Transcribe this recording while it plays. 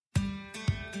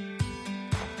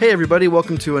Hey everybody,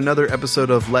 welcome to another episode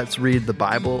of Let's Read the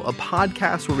Bible, a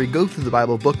podcast where we go through the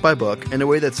Bible book by book in a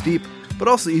way that's deep, but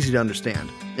also easy to understand.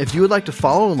 If you would like to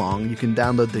follow along, you can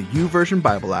download the YouVersion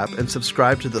Bible app and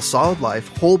subscribe to the Solid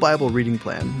Life Whole Bible Reading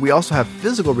Plan. We also have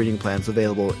physical reading plans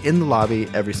available in the lobby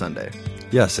every Sunday.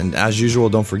 Yes, and as usual,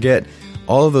 don't forget,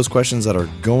 all of those questions that are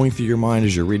going through your mind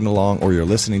as you're reading along or you're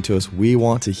listening to us, we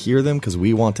want to hear them because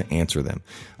we want to answer them.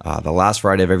 The last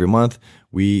Friday of every month,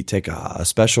 we take a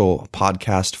special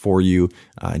podcast for you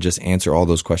and just answer all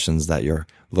those questions that your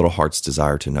little hearts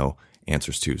desire to know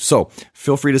answers to. So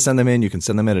feel free to send them in. You can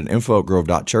send them in at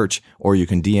info@grove.church, or you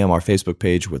can DM our Facebook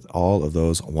page with all of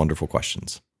those wonderful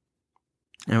questions.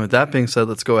 And with that being said,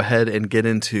 let's go ahead and get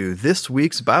into this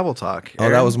week's Bible Talk.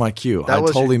 Aaron, that was my cue. I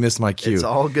totally missed my cue. It's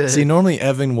all good. See, normally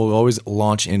Evan will always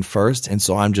launch in first, and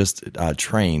so I'm just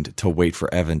trained to wait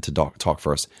for Evan to talk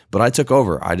first. But I took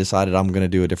over. I decided I'm going to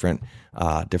do a different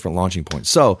launching point.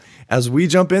 So as we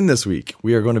jump in this week,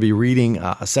 we are going to be reading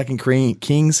 2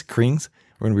 Kings.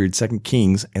 We're going to read 2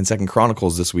 Kings and 2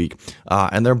 Chronicles this week.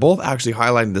 And they're both actually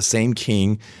highlighting the same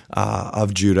king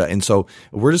of Judah. And so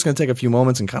we're just going to take a few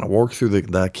moments and kind of work through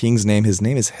the king's name. His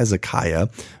name is Hezekiah.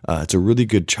 It's a really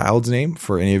good child's name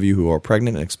for any of you who are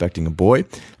pregnant and expecting a boy.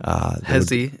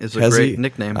 Hezi is a great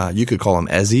nickname. You could call him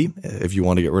Ezzy if you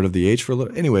want to get rid of the H for a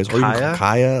little. Anyways, or you can call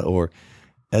Kaya or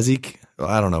Ezek.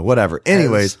 I don't know, whatever.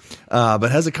 Anyways, but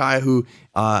Hezekiah, who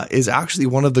is actually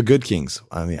one of the good kings.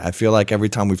 I mean, I feel like every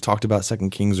time we've talked about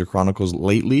 2 Kings or Chronicles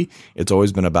lately, it's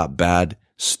always been about bad,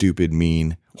 stupid,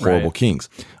 mean, horrible kings.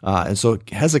 And so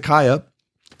Hezekiah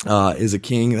is a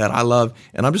king that I love,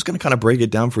 and I'm just going to kind of break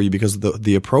it down for you because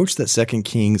the approach that 2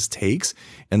 Kings takes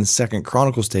and the 2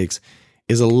 Chronicles takes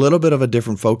is a little bit of a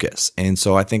different focus. And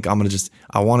so I think I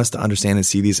want us to understand and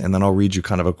see these, and then I'll read you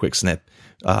kind of a quick snip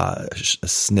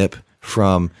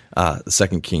from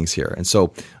 2 Kings here. And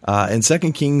so in 2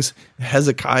 Kings,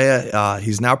 Hezekiah,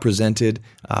 he's now presented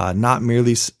not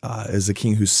merely as a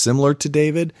king who's similar to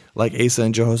David, like Asa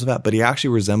and Jehoshaphat, but he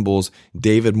actually resembles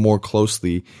David more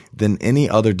closely than any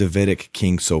other Davidic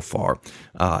king so far.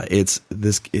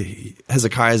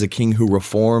 Hezekiah is a king who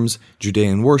reforms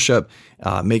Judean worship,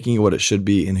 making it what it should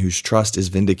be, and whose trust is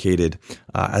vindicated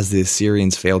as the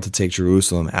Assyrians failed to take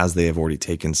Jerusalem as they have already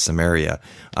taken Samaria.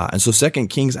 And so 2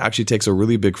 Kings actually takes a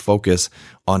really big focus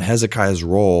on Hezekiah's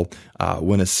role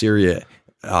when Assyria,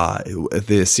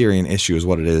 the Assyrian issue is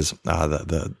what it is,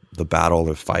 the battle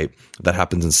or fight that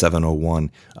happens in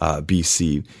 701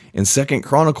 BC. In 2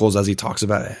 Chronicles, as he talks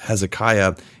about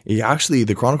Hezekiah,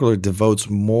 the chronicler devotes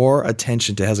more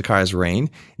attention to Hezekiah's reign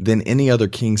than any other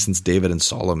king since David and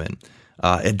Solomon.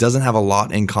 It doesn't have a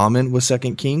lot in common with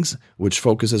 2 Kings, which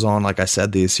focuses on, like I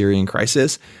said, the Assyrian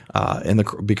crisis,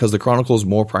 because the Chronicle is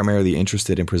more primarily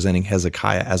interested in presenting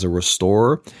Hezekiah as a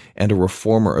restorer and a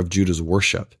reformer of Judah's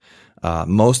worship.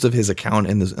 Most of his account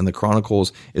in the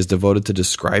Chronicles is devoted to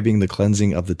describing the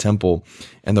cleansing of the temple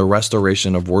and the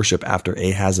restoration of worship after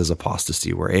Ahaz's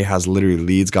apostasy, where Ahaz literally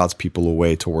leads God's people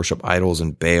away to worship idols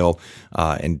and Baal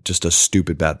and just does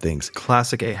stupid bad things.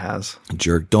 Classic Ahaz.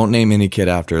 Jerk. Don't name any kid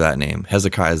after that name.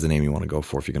 Hezekiah is the name you want to go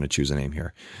for if you're going to choose a name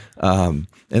here. And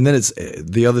then it's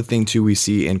the other thing too we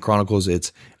see in Chronicles,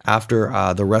 it's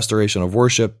after the restoration of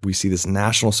worship, we see this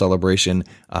national celebration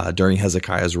during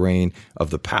Hezekiah's reign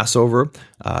of the Passover.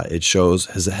 It shows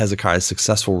Hezekiah's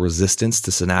successful resistance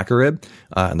to Sennacherib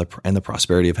and the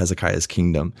prosperity of Hezekiah's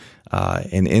kingdom.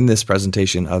 And in this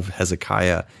presentation of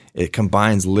Hezekiah, it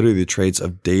combines literally the traits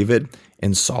of David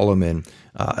and Solomon,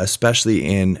 especially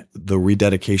in the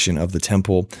rededication of the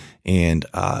temple and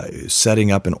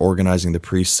setting up and organizing the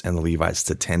priests and the Levites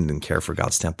to tend and care for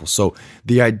God's temple. So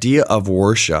the idea of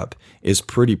worship is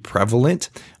pretty prevalent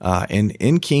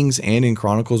in Kings and in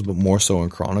Chronicles, but more so in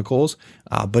Chronicles.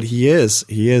 But he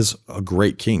is a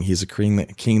great king. He's a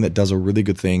king that does a really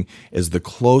good thing, is the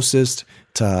closest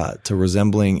to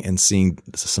resembling and seeing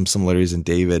some similarities in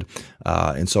David.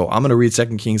 And so I'm going to read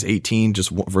 2 Kings 18, just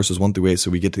verses 1 through 8,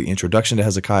 so we get to the introduction to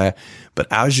Hezekiah. But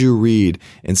as you read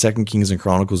in 2 Kings and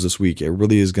Chronicles this week, it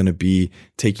really is going to be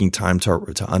taking time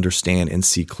to understand and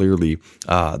see clearly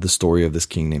the story of this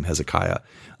king named Hezekiah.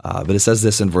 But it says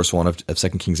this in verse 1 of 2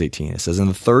 Kings 18. It says, in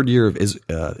the third year of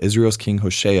Israel's king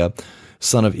Hoshea,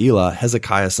 son of Elah,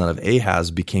 Hezekiah, son of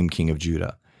Ahaz, became king of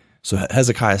Judah. So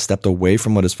Hezekiah stepped away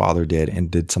from what his father did and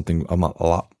did something a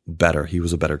lot better. He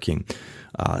was a better king.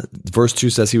 Verse 2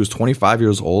 says he was 25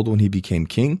 years old when he became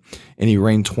king, and he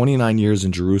reigned 29 years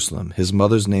in Jerusalem. His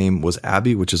mother's name was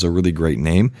Abi, which is a really great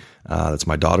name. That's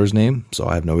my daughter's name, so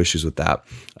I have no issues with that.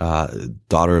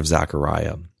 Daughter of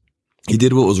Zechariah. He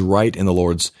did what was right in the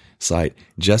Lord's sight,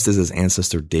 just as his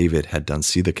ancestor David had done.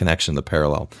 See the connection, the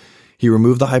parallel. He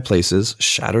removed the high places,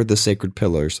 shattered the sacred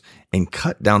pillars, and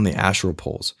cut down the Asherah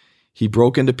poles. He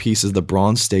broke into pieces the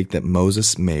bronze stake that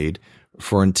Moses made,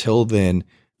 for until then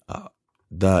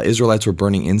the Israelites were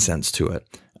burning incense to it.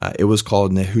 It was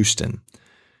called Nehushtan.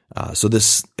 So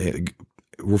this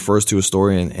refers to a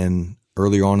story in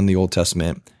earlier on in the Old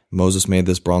Testament. Moses made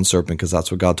this bronze serpent because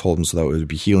that's what God told him, so that it would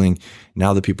be healing.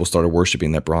 Now the people started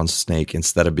worshiping that bronze snake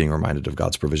instead of being reminded of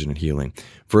God's provision and healing.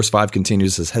 Verse 5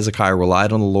 continues, says, Hezekiah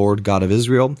relied on the Lord God of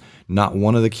Israel. Not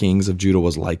one of the kings of Judah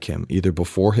was like him, either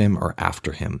before him or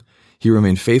after him. He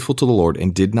remained faithful to the Lord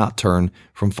and did not turn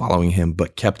from following him,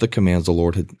 but kept the commands the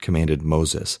Lord had commanded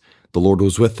Moses. The Lord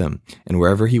was with him, and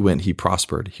wherever he went, he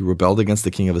prospered. He rebelled against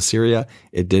the king of Assyria.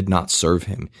 It did not serve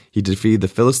him. He defeated the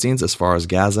Philistines as far as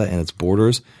Gaza and its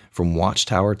borders, from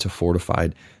watchtower to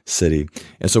fortified city.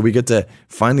 And so we get to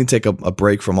finally take a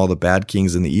break from all the bad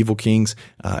kings and the evil kings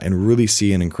and really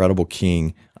see an incredible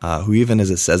king who, even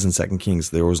as it says in 2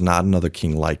 Kings, there was not another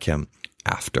king like him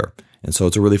after. And so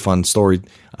it's a really fun story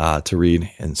to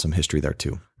read, and some history there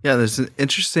too. Yeah, there's an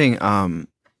interesting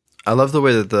I love the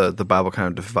way that the Bible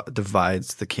kind of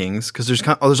divides the kings, because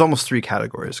there's almost three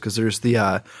categories. Because there's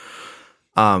the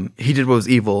he did what was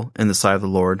evil in the sight of the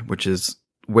Lord, which is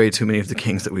way too many of the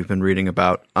kings that we've been reading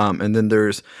about. And then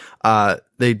there's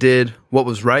they did what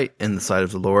was right in the sight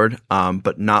of the Lord,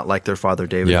 but not like their father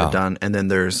David had done. And then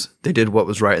they did what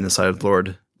was right in the sight of the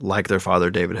Lord, like their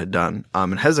father David had done.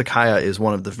 And Hezekiah is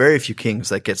one of the very few kings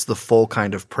that gets the full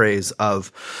kind of praise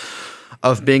of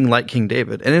being like King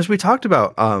David. And as we talked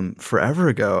about forever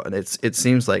ago, and it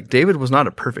seems like David was not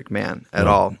a perfect man at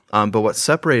all. But what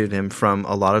separated him from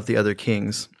a lot of the other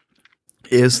kings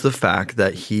is the fact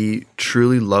that he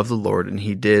truly loved the Lord, and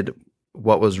he did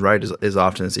what was right as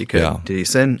often as he could. Yeah. Did he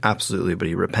sin? Absolutely. But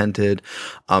he repented,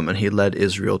 and he led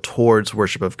Israel towards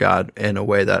worship of God in a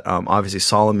way that obviously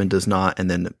Solomon does not. And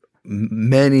then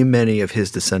many, many of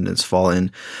his descendants fall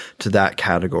into that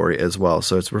category as well.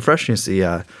 So it's refreshing to see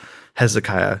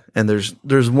Hezekiah, and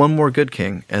there's one more good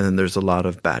king, and then there's a lot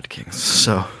of bad kings.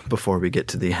 So before we get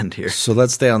to the end here, so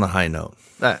let's stay on the high note.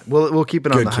 We'll keep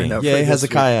it on the high note. Yay,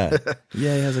 Hezekiah!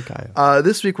 Yay, Hezekiah!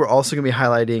 This week we're also going to be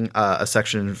highlighting a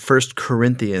section in 1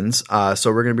 Corinthians.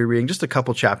 So we're going to be reading just a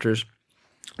couple chapters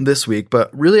this week, but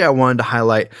really I wanted to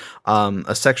highlight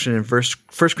a section in 1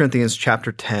 Corinthians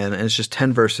chapter 10, and it's just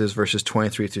 10 verses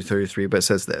 23 through 33, but it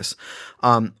says this: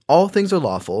 all things are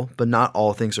lawful, but not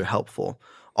all things are helpful.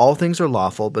 All things are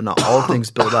lawful, but not all things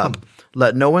build up.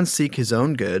 Let no one seek his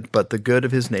own good, but the good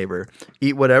of his neighbor.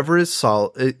 Eat whatever is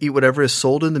sold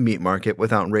in the meat market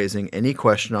without raising any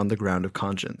question on the ground of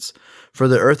conscience. For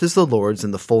the earth is the Lord's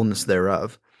and the fullness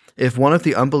thereof. If one of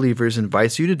the unbelievers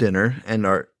invites you to dinner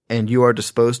and you are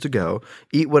disposed to go,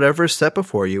 eat whatever is set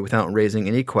before you without raising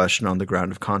any question on the ground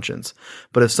of conscience.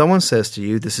 But if someone says to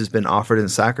you, this has been offered in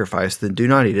sacrifice, then do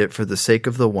not eat it for the sake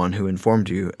of the one who informed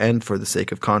you and for the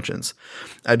sake of conscience.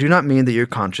 I do not mean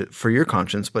that for your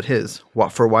conscience, but his.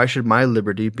 For why should my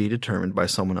liberty be determined by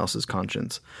someone else's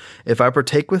conscience? If I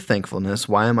partake with thankfulness,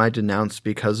 why am I denounced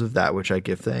because of that which I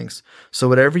give thanks? So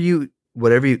whatever you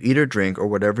eat or drink or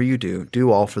whatever you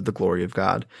do all for the glory of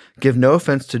God. Give no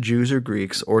offense to Jews or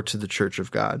Greeks or to the church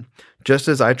of God. Just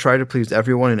as I try to please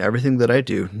everyone in everything that I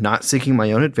do, not seeking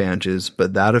my own advantages,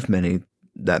 but that of many,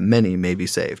 that many may be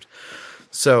saved.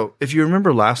 So if you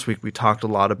remember last week, we talked a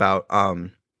lot about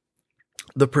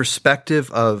the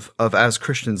perspective of as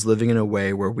Christians living in a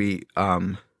way where we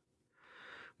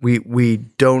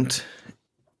don't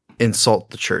insult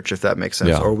the church, if that makes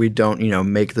sense, or we don't,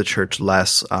 make the church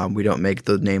less. We don't make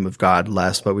the name of God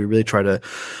less, but we really try to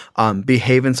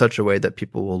behave in such a way that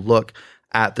people will look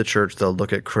at the church, they'll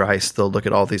look at Christ, they'll look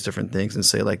at all these different things and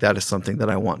say, like, that is something that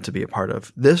I want to be a part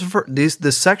of.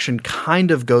 This section kind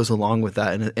of goes along with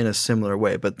that in a similar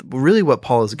way, but really what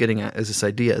Paul is getting at is this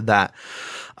idea that,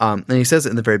 and he says it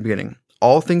in the very beginning,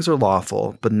 all things are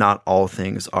lawful, but not all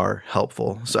things are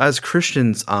helpful. So as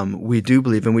Christians, we do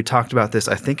believe, and we talked about this,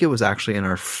 I think it was actually in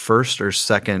our first or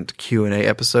second Q&A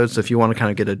episode. So if you want to kind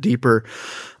of get a deeper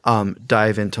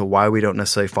dive into why we don't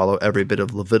necessarily follow every bit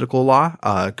of Levitical law,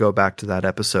 go back to that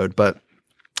episode. But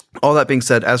all that being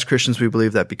said, as Christians, we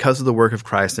believe that because of the work of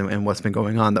Christ and what's been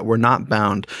going on, that we're not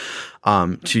bound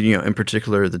to, in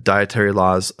particular, the dietary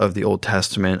laws of the Old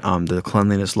Testament, the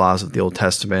cleanliness laws of the Old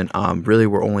Testament. Really,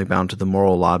 we're only bound to the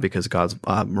moral law because God's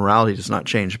morality does not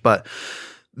change. But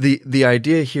the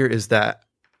idea here is that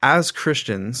as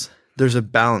Christians, there's a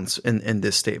balance in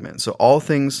this statement. So all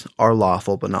things are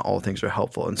lawful, but not all things are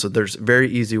helpful. And so there's very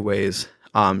easy ways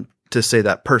to say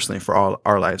that personally for all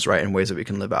our lives, right, in ways that we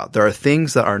can live out. There are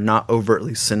things that are not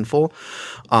overtly sinful,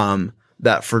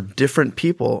 that for different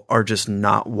people are just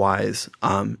not wise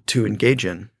to engage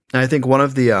in. And I think one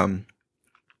of the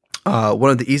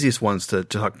easiest ones to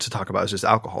talk about is just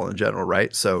alcohol in general,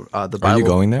 right? So the Bible. Are you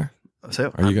going there?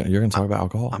 So you're going to talk about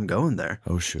alcohol? I'm going there.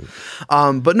 Oh, shoot.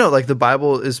 But no, like the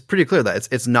Bible is pretty clear that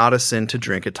it's not a sin to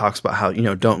drink. It talks about how,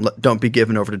 don't be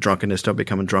given over to drunkenness, don't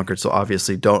become a drunkard. So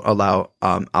obviously don't allow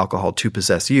alcohol to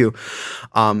possess you.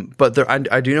 But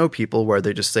I do know people where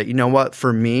they just say, you know what,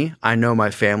 for me, I know my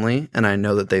family and I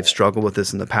know that they've struggled with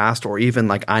this in the past, or even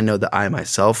like I know that I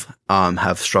myself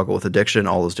have struggled with addiction,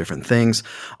 all those different things.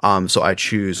 So I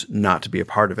choose not to be a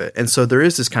part of it. And so there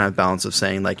is this kind of balance of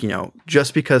saying like,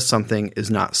 just because something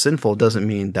is not sinful doesn't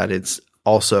mean that it's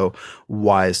also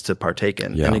wise to partake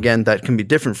in. Yeah. And again, that can be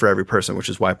different for every person, which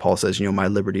is why Paul says, my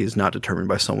liberty is not determined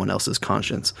by someone else's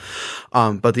conscience.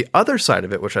 But the other side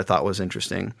of it, which I thought was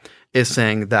interesting, is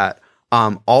saying that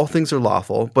all things are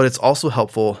lawful, but it's also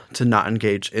helpful to not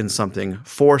engage in something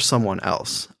for someone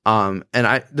else. And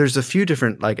there's a few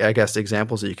different,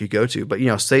 examples that you could go to,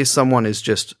 but, say someone is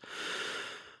just,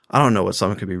 I don't know what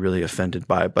someone could be really offended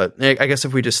by, but I guess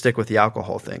if we just stick with the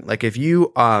alcohol thing, like if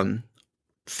you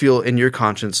feel in your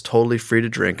conscience totally free to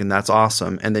drink, and that's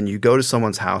awesome, and then you go to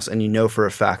someone's house and you know for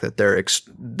a fact that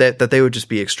that they would just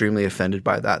be extremely offended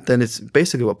by that, then it's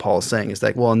basically what Paul is saying is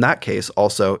that, well, in that case,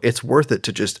 also it's worth it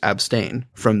to just abstain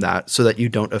from that so that you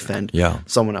don't offend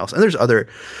someone else. And there's other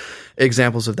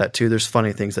examples of that too. There's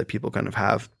funny things that people kind of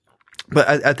have, but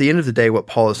at the end of the day, what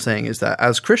Paul is saying is that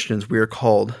as Christians, we are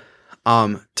called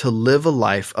to live a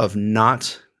life of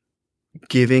not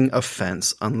giving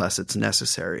offense unless it's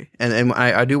necessary. And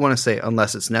I do want to say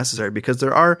unless it's necessary, because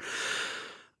there are,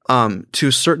 to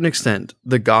a certain extent,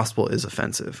 the gospel is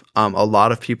offensive. A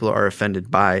lot of people are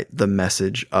offended by the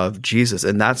message of Jesus,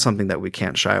 and that's something that we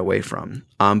can't shy away from.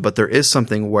 But there is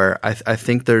something where I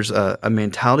think there's a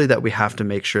mentality that we have to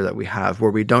make sure that we have, where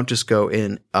we don't just go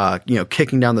in,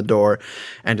 kicking down the door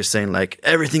and just saying like,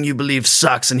 everything you believe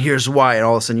sucks and here's why. And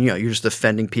all of a sudden, you're just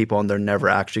offending people and they're never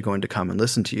actually going to come and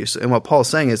listen to you. So, and what Paul is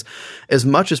saying is, as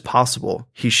much as possible,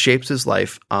 he shapes his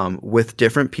life with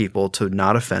different people to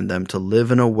not offend them, to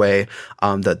live in a way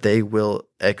that they will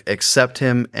accept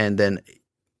him and then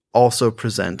also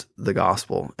present the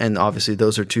gospel. And obviously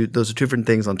those are two different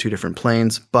things on two different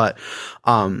planes. But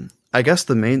I guess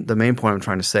the main point I'm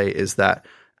trying to say is that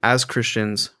as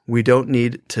Christians, we don't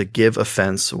need to give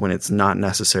offense when it's not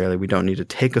necessary. We don't need to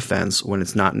take offense when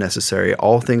it's not necessary.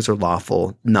 All things are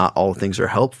lawful, not all things are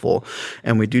helpful.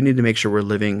 And we do need to make sure we're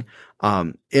living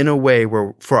in a way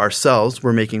where for ourselves,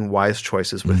 we're making wise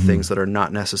choices with things that are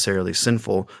not necessarily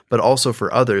sinful, but also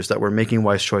for others that we're making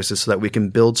wise choices so that we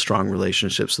can build strong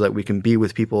relationships, so that we can be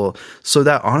with people, so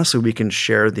that honestly we can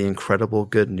share the incredible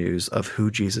good news of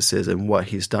who Jesus is and what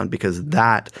he's done, because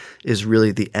that is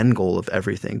really the end goal of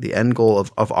everything. The end goal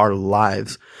of our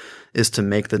lives is to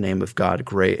make the name of God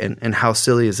great. And how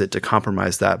silly is it to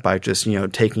compromise that by just,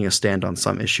 taking a stand on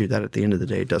some issue that at the end of the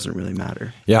day doesn't really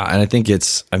matter. Yeah. And I think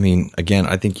again,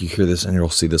 I think you hear this and you'll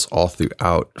see this all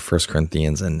throughout 1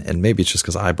 Corinthians. And maybe it's just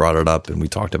because I brought it up and we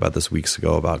talked about this weeks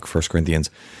ago about 1 Corinthians.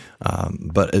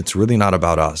 But it's really not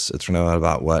about us. It's really not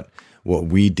about what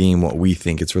we deem, what we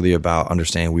think. It's really about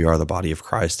understanding we are the body of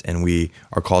Christ and we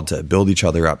are called to build each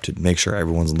other up to make sure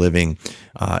everyone's living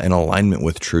in alignment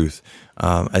with truth.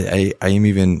 I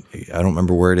don't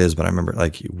remember where it is, but I remember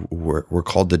like we're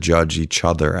called to judge each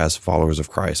other as followers of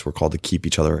Christ. We're called to keep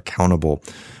each other accountable.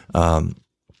 And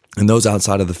those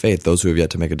outside of the faith, those who have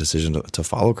yet to make a decision to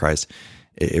follow Christ,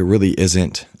 it really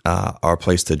isn't our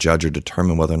place to judge or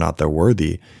determine whether or not they're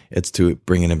worthy. It's to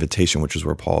bring an invitation, which is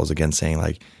where Paul is again saying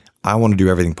like, I want to do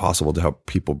everything possible to help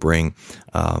people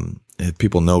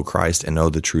people know Christ and know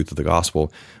the truth of the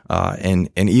gospel. And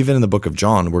even in the book of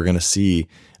John, we're going to see,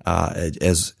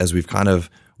 as we've kind of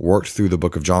worked through the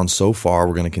book of John so far,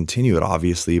 we're going to continue it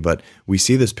obviously, but we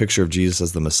see this picture of Jesus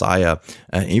as the Messiah,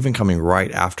 and even coming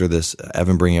right after this,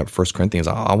 Evan bringing up 1 Corinthians,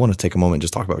 I want to take a moment and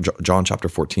just talk about John chapter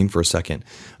 14 for a second,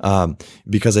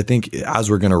 because I think as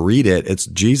we're going to read it, it's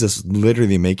Jesus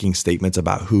literally making statements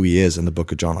about who he is in the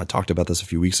book of John. I talked about this a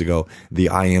few weeks ago, the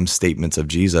I am statements of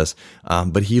Jesus,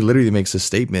 but he literally makes this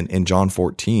statement in John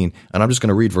 14, and I'm just going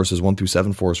to read verses 1 through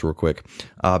 7 for us real quick.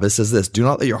 But it says this: "Do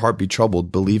not let your heart be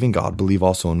troubled. Believe in God. Believe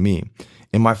also in me.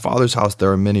 In my Father's house there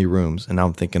are many rooms." And now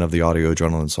I'm thinking of the Audio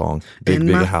Adrenaline song, Big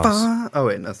House. Oh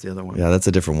wait, that's the other one. Yeah, that's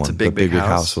a different one. It's a big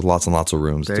house with lots and lots of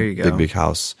rooms. There you go. Big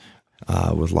house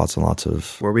with lots and lots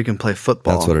of... Where we can play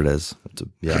football. That's what it is.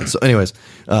 So anyways,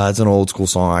 it's an old school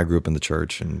song. I grew up in the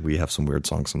church and we have some weird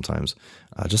songs sometimes,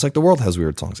 just like the world has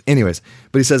weird songs. Anyways,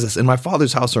 but he says this: "In my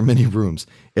Father's house are many rooms.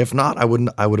 If not, I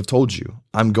would have told you.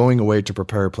 I'm going away to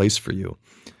prepare a place for you.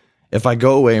 If I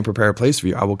go away and prepare a place for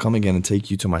you, I will come again and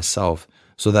take you to myself,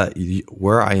 so that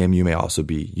where I am, you may also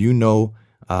be. You know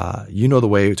the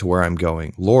way to where I'm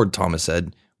going. Lord, Thomas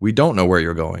said, we don't know where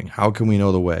you're going. How can we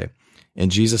know the way?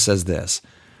 And Jesus says this.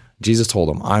 Jesus told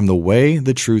him, I'm the way,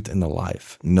 the truth, and the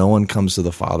life. No one comes to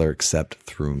the Father except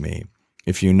through me.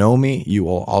 If you know me, you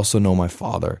will also know my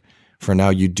Father. For now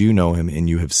you do know him and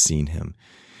you have seen him.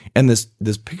 And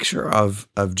this picture of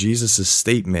Jesus'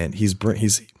 statement, he's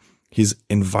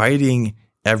inviting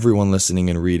everyone listening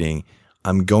and reading,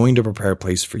 I'm going to prepare a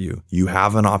place for you. You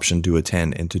have an option to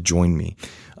attend and to join me.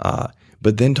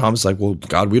 But then Thomas is like, well,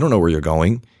 God, we don't know where you're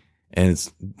going.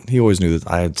 And he always knew that.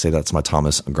 I'd say that's my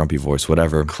Thomas, a grumpy voice,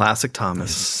 whatever. Classic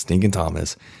Thomas. Stinking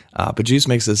Thomas. But Jesus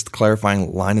makes this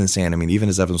clarifying line in the sand. I mean, even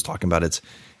as Evan was talking about,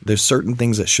 there's certain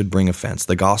things that should bring offense.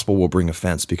 The gospel will bring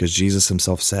offense because Jesus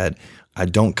himself said, I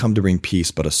don't come to bring peace,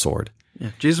 but a sword.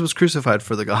 Yeah, Jesus was crucified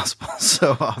for the gospel.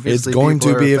 So obviously it's going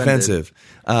to be offended.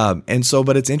 offensive.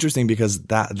 But it's interesting because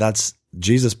that's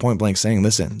Jesus point blank saying,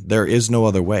 listen, there is no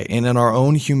other way. And in our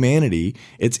own humanity,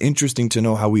 it's interesting to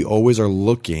know how we always are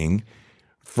looking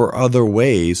for other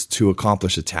ways to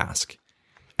accomplish a task.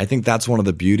 I think that's one of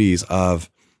the beauties of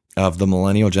the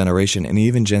millennial generation and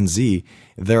even Gen Z.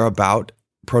 They're about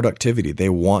productivity. They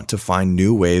want to find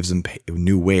new ways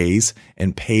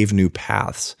and pave new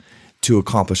paths to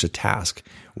accomplish a task.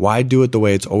 Why do it the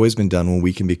way it's always been done when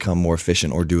we can become more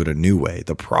efficient or do it a new way?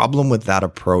 The problem with that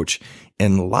approach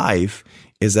in life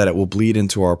is that it will bleed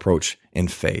into our approach in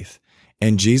faith.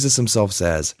 And Jesus himself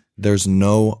says, there's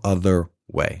no other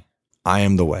way. I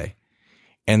am the way.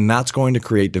 And that's going to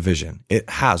create division. It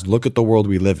has. Look at the world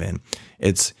we live in.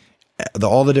 It's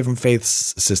all the different faith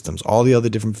systems, all the other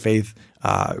different faith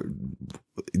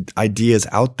ideas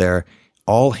out there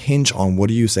all hinge on what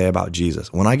do you say about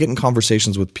Jesus. When I get in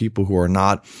conversations with people who are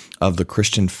not of the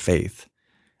Christian faith,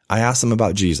 I ask them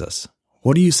about Jesus.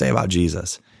 What do you say about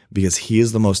Jesus? Because he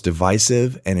is the most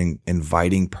divisive and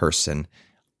inviting person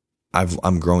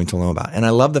I'm growing to learn about. And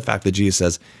I love the fact that Jesus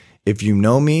says, if you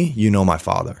know me, you know my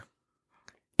Father.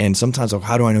 And sometimes,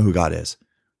 how do I know who God is?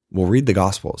 Well, read the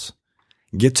Gospels.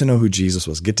 Get to know who Jesus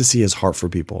was. Get to see his heart for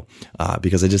people,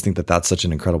 because I just think that that's such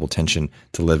an incredible tension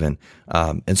to live in.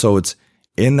 And so it's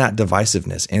in that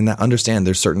divisiveness, in that understand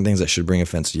there's certain things that should bring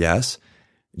offense. Yes,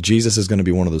 Jesus is going to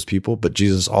be one of those people, but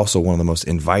Jesus is also one of the most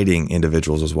inviting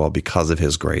individuals as well because of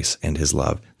his grace and his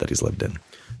love that he's lived in.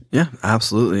 Yeah,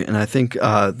 absolutely. And I think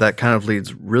that kind of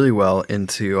leads really well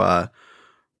into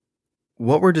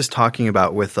what we're just talking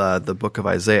about with the book of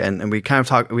Isaiah. And we kind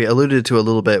of we alluded to a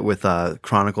little bit with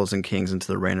Chronicles and Kings into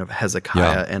the reign of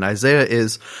Hezekiah. Yeah. And Isaiah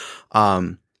is,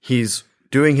 he's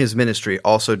doing his ministry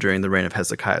also during the reign of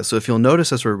Hezekiah. So if you'll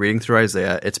notice as we're reading through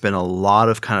Isaiah, it's been a lot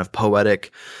of kind of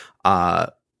poetic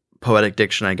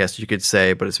diction, I guess you could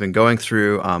say, but it's been going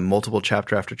through multiple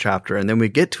chapter after chapter. And then we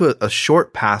get to a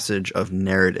short passage of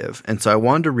narrative. And so I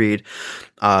wanted to read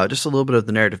just a little bit of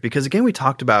the narrative because, again, we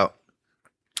talked about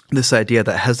this idea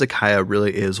that Hezekiah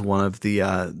really is one of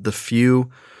the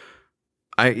few,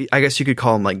 I guess you could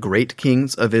call them like great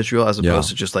kings of Israel as opposed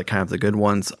to just like kind of the good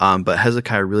ones. But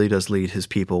Hezekiah really does lead his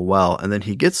people well. And then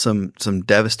he gets some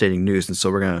devastating news. And so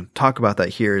we're going to talk about that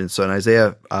here. And so in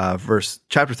Isaiah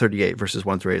chapter 38, verses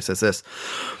 1-8, it says this: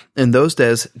 In those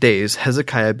days,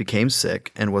 Hezekiah became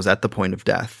sick and was at the point of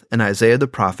death. And Isaiah the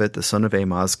prophet, the son of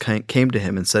Amoz, came to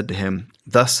him and said to him,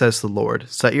 Thus says the Lord,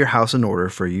 set your house in order,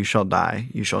 for you shall die,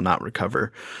 you shall not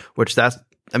recover. Which that's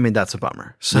a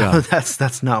bummer. So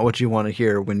that's not what you want to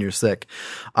hear when you're sick.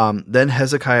 Then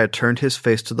Hezekiah turned his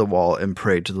face to the wall and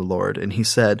prayed to the Lord. And he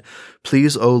said,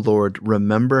 Please, O Lord,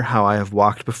 remember how I have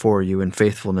walked before you in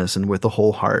faithfulness and with a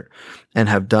whole heart, and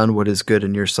have done what is good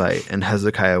in your sight. And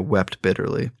Hezekiah wept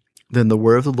bitterly. Then the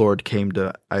word of the Lord came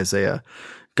to Isaiah.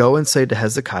 Go and say to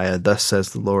Hezekiah, Thus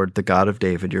says the Lord, the God of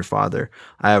David, your father,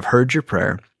 I have heard your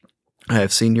prayer. I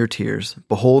have seen your tears.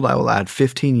 Behold, I will add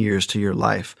 15 years to your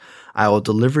life. I will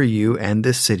deliver you and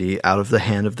this city out of the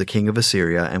hand of the king of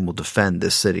Assyria, and will defend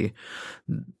this city.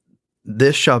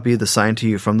 This shall be the sign to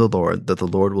you from the Lord, that the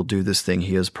Lord will do this thing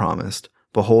he has promised.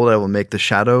 Behold, I will make the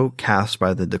shadow cast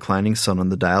by the declining sun on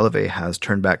the dial of Ahaz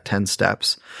turn back 10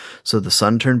 steps. So the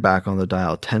sun turned back on the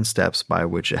dial 10 steps by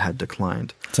which it had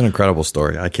declined. It's an incredible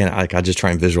story. I just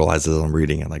try and visualize it as I'm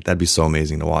reading it. Like, that'd be so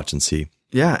amazing to watch and see.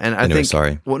 Yeah, and I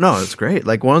think, well, no, it's great.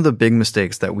 Like, one of the big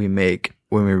mistakes that we make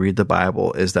when we read the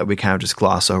Bible is that we kind of just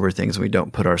gloss over things and we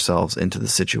don't put ourselves into the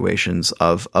situations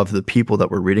of the people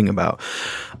that we're reading about.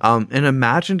 And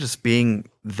imagine just being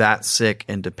that sick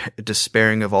and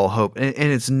despairing of all hope. And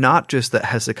it's not just that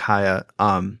Hezekiah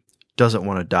doesn't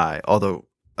want to die, although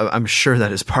I'm sure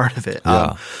that is part of it.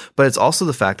 Yeah. But it's also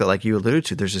the fact that, like you alluded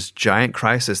to, there's this giant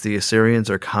crisis. The Assyrians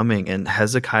are coming, and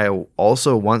Hezekiah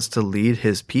also wants to lead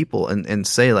his people and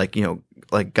say, like,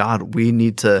 like, God,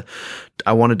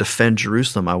 I want to defend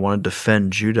Jerusalem. I want to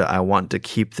defend Judah. I want to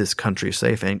keep this country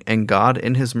safe. And God,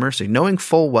 in his mercy, knowing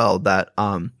full well that,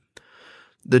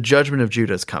 the judgment of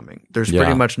Judah is coming. There's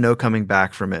pretty much no coming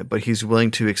back from it, but he's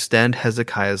willing to extend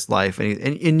Hezekiah's life.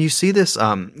 And you see this,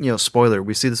 spoiler,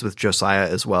 we see this with Josiah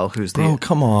as well, who's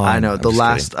come on. I know,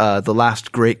 the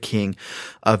last great king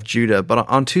of Judah. But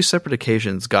on two separate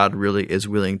occasions, God really is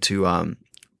willing to,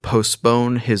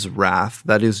 postpone his wrath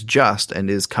that is just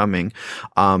and is coming,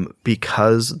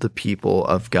 because the people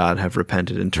of God have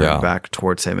repented and turned back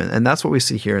towards him. And that's what we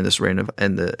see here in this reign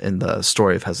in the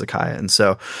story of Hezekiah. And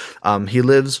so, he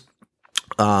lives,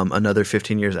 another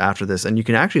 15 years after this. And you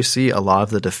can actually see a lot of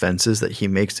the defenses that he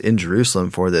makes in Jerusalem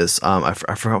for this. I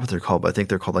forgot what they're called, but I think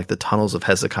they're called like the tunnels of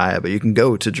Hezekiah. But you can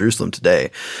go to Jerusalem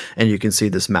today and you can see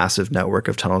this massive network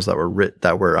of tunnels that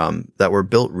were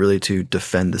built really to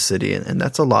defend the city. And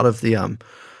that's a lot of the,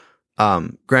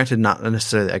 granted, not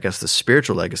necessarily, I guess, the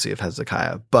spiritual legacy of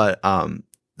Hezekiah, but,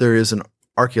 there is an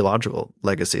archaeological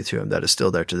legacy to him that is still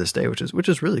there to this day, which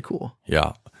is really cool.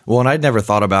 Yeah. Well, and I'd never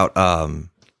thought about,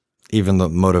 even the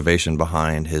motivation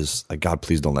behind his, like, God,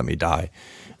 please don't let me die.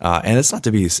 And it's not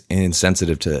to be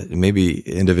insensitive to maybe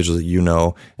individuals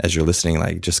that, as you're listening,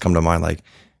 like, just come to mind, like,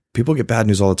 people get bad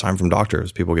news all the time from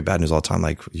doctors. People get bad news all the time.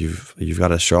 Like, you've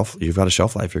got a shelf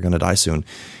life. You're going to die soon.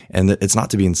 And it's not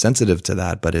to be insensitive to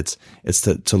that, but it's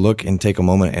to look and take a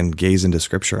moment and gaze into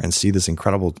scripture and see this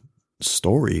incredible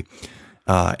story.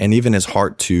 And even his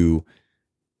heart to,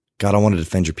 God, I want to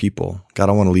defend your people. God,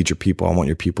 I want to lead your people. I want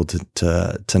your people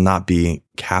to not be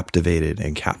captivated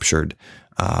and captured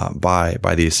by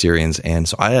the Assyrians. And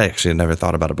so I actually never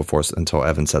thought about it before until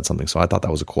Evan said something. So I thought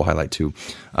that was a cool highlight too.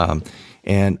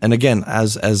 And again,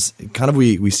 as kind of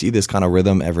we see this kind of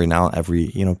rhythm every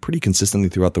pretty consistently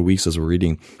throughout the weeks as we're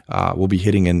reading. We'll be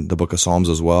hitting in the book of Psalms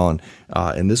as well.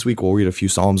 And this week we'll read a few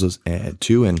Psalms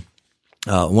too. And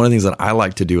one of the things that I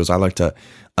like to do is I like to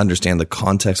understand the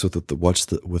context with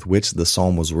which the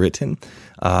psalm was written.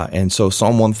 And so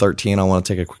Psalm 113, I want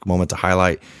to take a quick moment to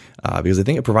highlight because I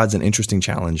think it provides an interesting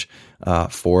challenge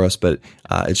for us. But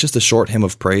it's just a short hymn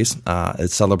of praise.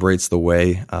 It celebrates the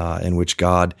way in which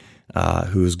God,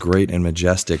 who is great and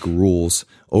majestic, rules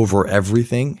over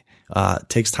everything,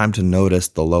 takes time to notice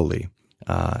the lowly.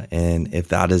 And if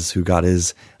that is who God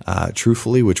is,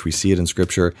 truthfully, which we see it in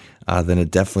scripture, then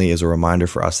it definitely is a reminder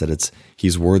for us that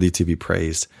he's worthy to be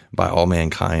praised by all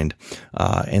mankind.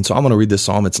 And so I'm going to read this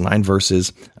psalm. It's 9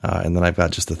 verses. And then I've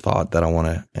got just a thought that I want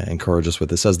to encourage us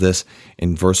with. It says this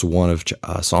in verse 1 of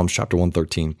Psalms chapter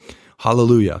 113.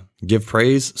 Hallelujah. Give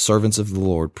praise, servants of the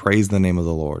Lord. Praise the name of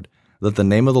the Lord. Let the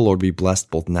name of the Lord be blessed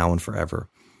both now and forever.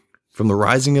 From the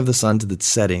rising of the sun to the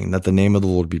setting, that the name of the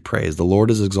Lord be praised. The Lord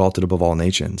is exalted above all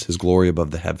nations, his glory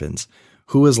above the heavens.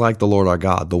 Who is like the Lord our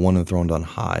God, the one enthroned on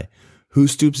high? Who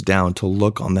stoops down to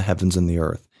look on the heavens and the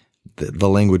earth? The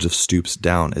language of stoops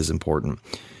down is important.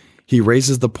 He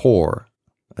raises the poor,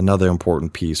 another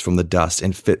important piece, from the dust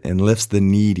and lifts the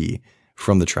needy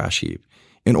from the trash heap,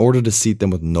 in order to seat them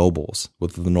with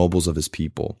the nobles of his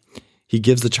people. He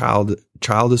gives the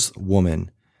childless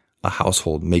woman a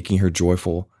household, making her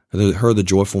the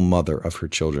joyful mother of her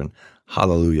children.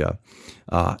 Hallelujah.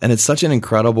 And it's such an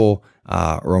incredible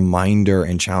reminder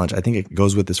and challenge. I think it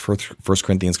goes with this First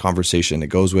Corinthians conversation. It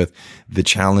goes with the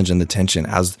challenge and the tension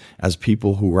as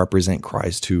people who represent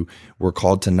Christ, who were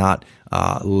called to not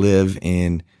live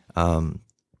in our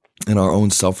own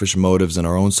selfish motives and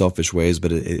our own selfish ways.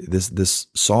 But this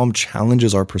psalm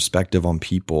challenges our perspective on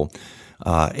people.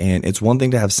 And it's one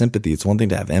thing to have sympathy. It's one thing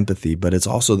to have empathy, but it's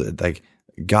also like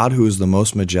God, who is the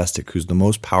most majestic, who's the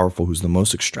most powerful, who's the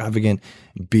most extravagant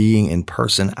being in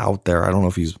person out there. I don't know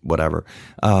if he's whatever,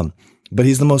 but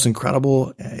he's the most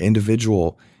incredible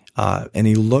individual. And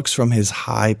he looks from his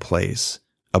high place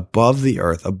above the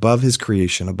earth, above his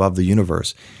creation, above the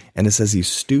universe. And it says he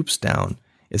stoops down.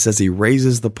 It says he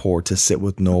raises the poor to sit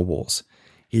with nobles.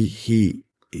 He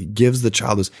gives the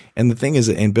childless. And the thing is,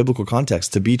 in biblical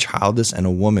context, to be childless and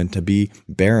a woman, to be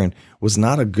barren, was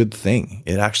not a good thing.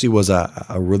 It actually was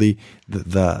a really,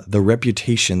 the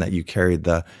reputation that you carried,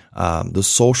 the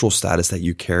social status that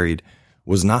you carried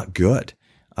was not good.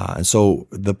 And so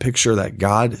the picture that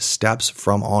God steps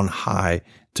from on high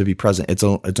to be present, it's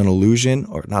an illusion,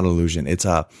 or not illusion. It's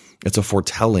a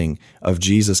foretelling of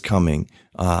Jesus coming,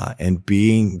 and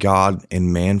being God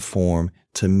in man form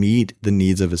to meet the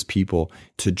needs of his people,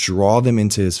 to draw them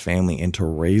into his family, and to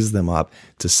raise them up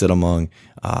to sit among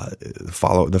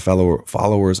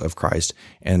followers of Christ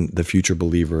and the future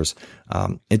believers.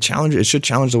 It should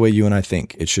challenge the way you and I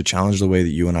think. It should challenge the way that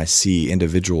you and I see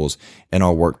individuals in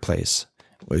our workplace.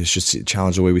 It should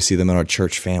challenge the way we see them in our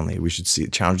church family. We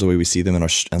should challenge the way we see them in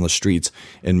the streets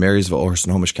in Marysville or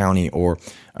Snohomish County or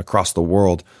across the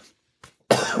world.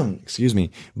 Excuse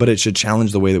me. But it should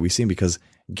challenge the way that we see him, because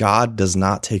God does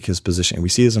not take his position. We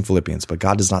see this in Philippians, but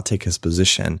God does not take his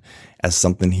position as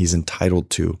something he's entitled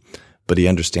to, but he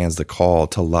understands the call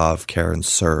to love, care, and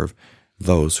serve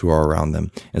those who are around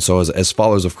them. And so as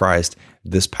followers of Christ,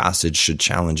 this passage should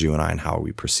challenge you and I in how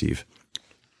we perceive.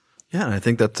 Yeah, and I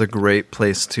think that's a great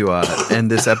place to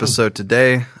end this episode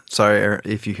today. Sorry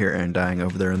if you hear Aaron dying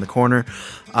over there in the corner.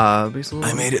 I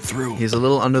made it through. He's a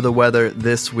little under the weather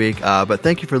this week, but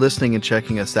thank you for listening and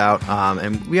checking us out.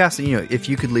 And we ask that, if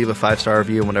you could leave a 5-star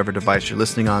review on whatever device you're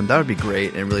listening on, that would be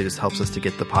great. And really just helps us to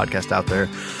get the podcast out there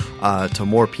to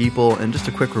more people. And just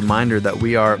a quick reminder that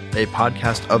we are a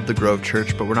podcast of the Grove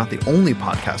Church, but we're not the only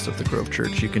podcast of the Grove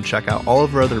Church. You can check out all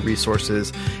of our other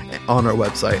resources on our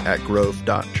website at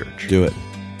grove.church. Do it.